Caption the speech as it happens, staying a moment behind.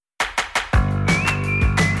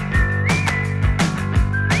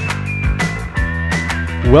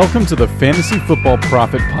Welcome to the Fantasy Football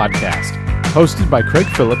Prophet Podcast, hosted by Craig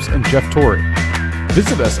Phillips and Jeff Torrey.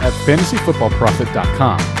 Visit us at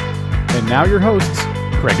fantasyfootballprophet.com. And now your hosts,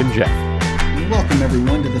 Craig and Jeff. Welcome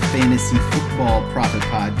everyone to the Fantasy Football Prophet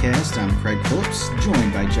Podcast. I'm Craig Phillips,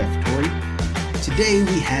 joined by Jeff Torrey. Today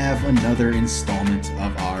we have another installment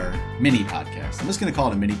of our mini podcast. I'm just going to call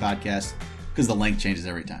it a mini podcast because the length changes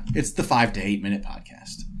every time. It's the 5 to 8 minute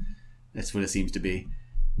podcast. That's what it seems to be,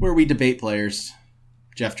 where we debate players.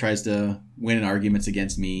 Jeff tries to win in arguments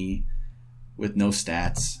against me with no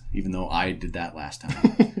stats, even though I did that last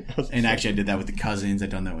time. And actually, I did that with the Cousins. I've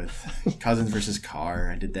done that with Cousins versus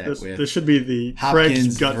Carr. I did that with this should be the Hopkins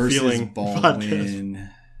Craig's gut versus feeling Baldwin. podcast.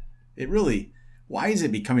 It really, why is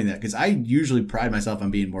it becoming that? Because I usually pride myself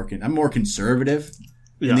on being I'm more conservative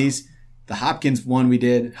in these. The Hopkins one we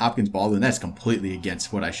did, Hopkins Baldwin, that's completely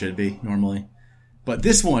against what I should be normally. But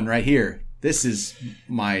this one right here, this is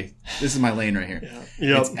my lane right here. Yeah.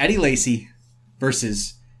 Yep. It's Eddie Lacy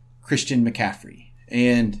versus Christian McCaffrey.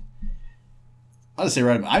 And I'll just say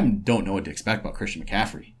I don't know what to expect about Christian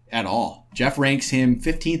McCaffrey at all. Jeff ranks him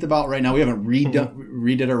 15th about right now. We haven't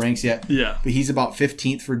redid our ranks yet. Yeah. But he's about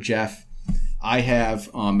 15th for Jeff. I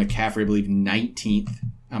have McCaffrey, I believe, 19th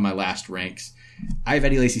on my last ranks. I have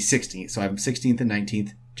Eddie Lacy 16th, so I'm 16th and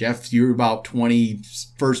 19th. Jeff, you were about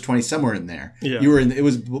 21st, 20, somewhere in there. Yeah. You were it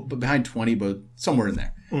was behind 20, but somewhere in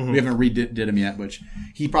there. Mm-hmm. We haven't redid him yet, which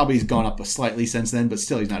he probably has gone up slightly since then, but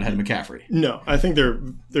still he's not ahead of McCaffrey. No, I think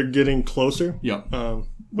they're getting closer. Yep.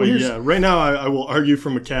 But yeah, right now I will argue for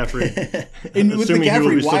McCaffrey. And with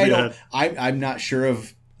McCaffrey, why I'm not sure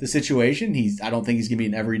of the situation. I don't think he's going to be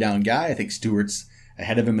an every down guy. I think Stewart's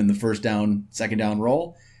ahead of him in the first down, second down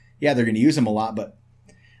role. Yeah, they're going to use him a lot, but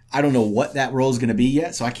I don't know what that role is going to be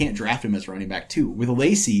yet, so I can't draft him as running back too. With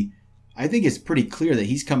Lacy, I think it's pretty clear that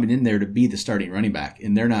he's coming in there to be the starting running back,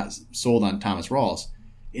 and they're not sold on Thomas Rawls.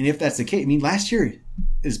 And if that's the case, I mean, last year,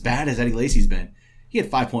 as bad as Eddie Lacy's been, he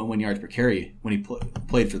had 5.1 yards per carry when he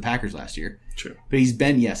played for the Packers last year. True. But he's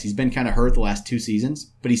been kind of hurt the last 2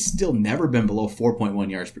 seasons, but he's still never been below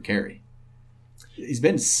 4.1 yards per carry. He's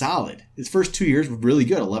been solid. His first 2 years were really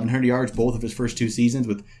good. 1,100 yards both of his first 2 seasons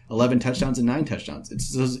with 11 touchdowns and 9 touchdowns.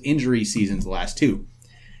 It's those injury seasons, the last 2.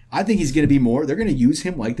 I think he's going to be more. They're going to use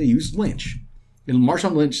him like they used Lynch. In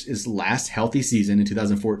Marshawn Lynch's last healthy season in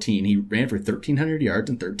 2014, he ran for 1,300 yards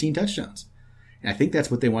and 13 touchdowns. And I think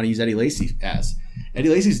that's what they want to use Eddie Lacy as. Eddie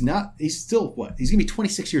Lacy's not, he's still what? He's going to be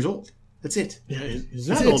 26 years old. That's it. Yeah, he's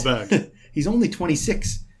not old back. He's only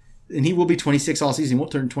 26. And he will be 26 all season. He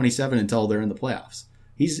won't turn 27 until they're in the playoffs.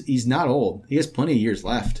 He's not old. He has plenty of years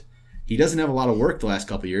left. He doesn't have a lot of work the last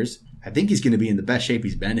couple of years. I think he's going to be in the best shape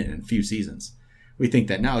he's been in a few seasons. We think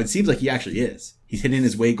that now. It seems like he actually is. He's hitting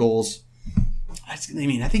his weight goals. I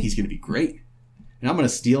think he's going to be great. And I'm going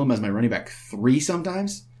to steal him as my running back 3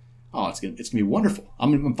 sometimes. Oh, it's going to be wonderful.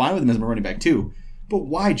 I'm fine with him as my running back 2. But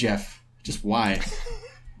why, Jeff? Just why?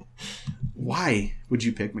 Why would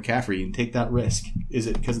you pick McCaffrey and take that risk? Is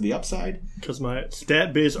it because of the upside? Because my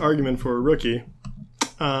stat-based argument for a rookie.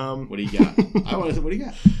 What do you got? What do you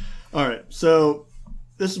got? All right, so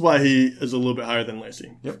this is why he is a little bit higher than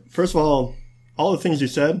Lacy. Yep. First of all the things you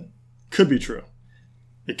said could be true.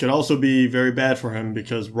 It could also be very bad for him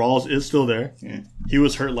because Rawls is still there. Yeah. He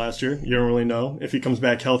was hurt last year. You don't really know. If he comes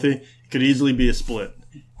back healthy, it could easily be a split.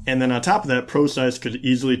 And then on top of that, Pro-Size could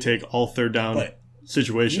easily take all third down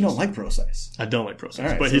situations. You don't like Pro-Size. I don't like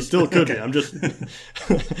Pro-Size, right, but so he still could okay. be. I'm just...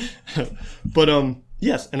 But,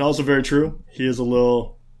 yes, and also very true. He is a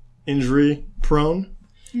little injury prone.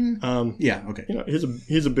 Yeah, okay. You know,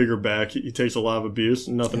 he's a bigger back. He takes a lot of abuse.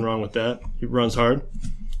 Nothing wrong with that. He runs hard.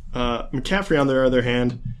 McCaffrey, on the other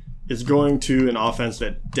hand, is going to an offense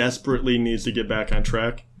that desperately needs to get back on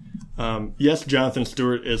track. Yes, Jonathan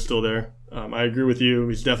Stewart is still there. I agree with you.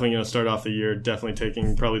 He's definitely going to start off the year, definitely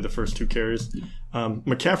taking probably the first 2 carries.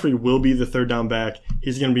 McCaffrey will be the third down back.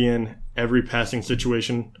 He's going to be in every passing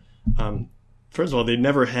situation. First of all, they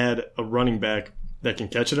never had a running back that can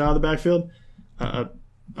catch it out of the backfield.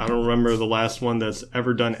 I don't remember the last one that's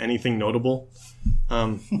ever done anything notable.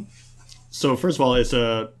 So first of all, it's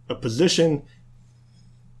a position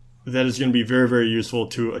that is going to be very, very useful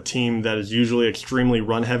to a team that is usually extremely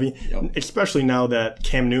run heavy, especially now that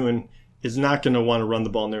Cam Newton is not going to want to run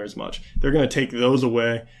the ball near as much. They're going to take those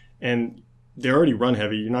away, and they're already run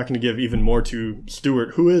heavy. You're not going to give even more to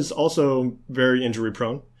Stewart, who is also very injury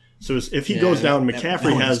prone. So if he goes down,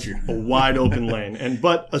 McCaffrey has a wide open lane.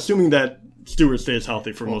 But assuming that Stewart stays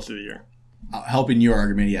healthy for most of the year. helping your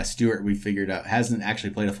argument, Stewart, we figured out, hasn't actually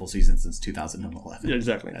played a full season since 2011. Yeah,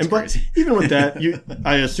 exactly. That's but crazy. even with that,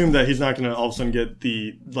 I assume that he's not going to all of a sudden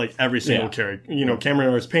get every single carry. Cameron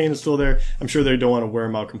Norris-Payne is still there. I'm sure they don't want to wear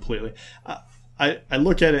him out completely. I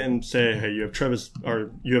look at it and say, hey,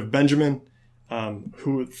 you have Benjamin,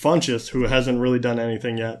 Funchess, who hasn't really done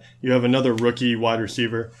anything yet. You have another rookie wide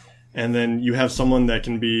receiver. And then you have someone that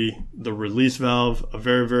can be the release valve, a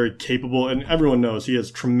very, very capable, and everyone knows he has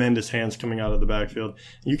tremendous hands coming out of the backfield.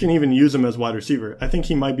 You can even use him as wide receiver. I think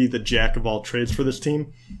he might be the jack of all trades for this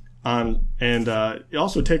team. And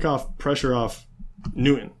also take pressure off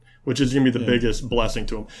Newton, which is going to be the biggest blessing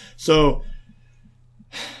to him. So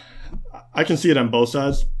I can see it on both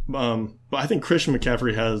sides. But I think Christian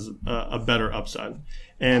McCaffrey has a better upside.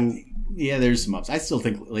 And yeah, there's some upside. I still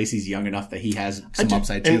think Lacey's young enough that he has some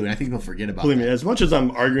upside too, and I think he'll forget about believe that. me, as much as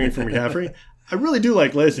I'm arguing for McCaffrey, I really do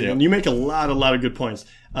like Lacey, and you make a lot of good points.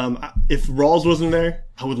 If Rawls wasn't there,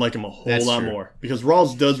 I would like him a whole lot more, because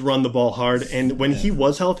Rawls does run the ball hard, and when he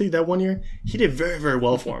was healthy that one year, he did very, very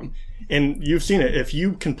well for him. And you've seen it. If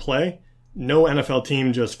you can play, no NFL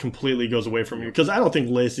team just completely goes away from you, because I don't think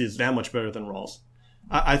Lacey is that much better than Rawls.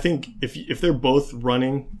 I think if they're both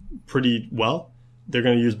running pretty well, they're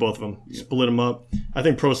going to use both of them, split them up. I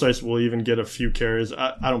think Procise will even get a few carries.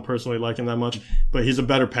 I don't personally like him that much, but he's a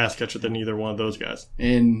better pass catcher than either one of those guys.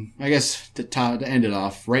 And I guess to end it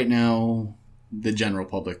off, right now, the general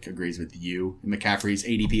public agrees with you. McCaffrey's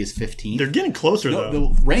ADP is 15th. They're getting closer, though.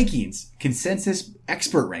 The rankings, consensus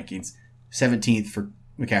expert rankings, 17th for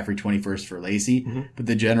McCaffrey, 21st for Lacey. Mm-hmm. But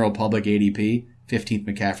the general public ADP, 15th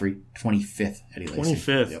McCaffrey, 25th Eddie Lacy.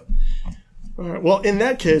 25th. Yep. All right. Well, in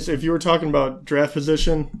that case, if you were talking about draft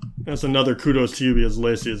position, that's another kudos to you, because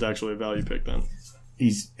Lacey is actually a value pick then.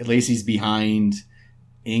 Lacey's behind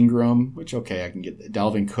Ingram, which, okay, I can get that.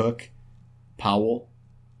 Dalvin Cook, Powell,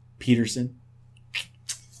 Peterson.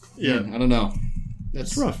 Yeah. I don't know.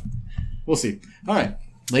 That's rough. We'll see. All right.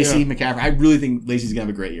 Lacey, McCaffrey. I really think Lacey's going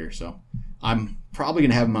to have a great year, so I'm probably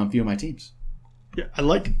going to have him on a few of my teams. Yeah,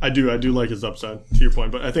 I do like his upside, to your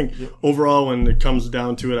point. But I think overall, when it comes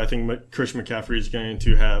down to it, I think Christian McCaffrey is going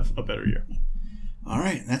to have a better year. All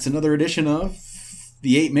right. That's another edition of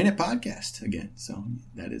the 8-Minute Podcast again. So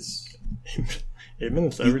that is 8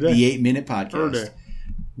 minutes every day. The 8-Minute Podcast. Every day.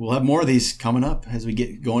 We'll have more of these coming up as we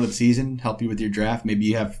get going to the season, help you with your draft. Maybe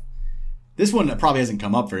you have – this one probably hasn't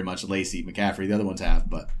come up very much, Lacey, McCaffrey. The other ones have,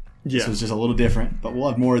 but this was just a little different. But we'll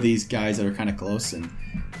have more of these guys that are kind of close and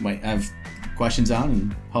might have – questions on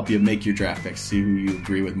and help you make your draft picks, see who you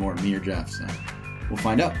agree with more, me or Jeff. So we'll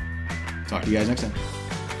find out. Talk to you guys next time.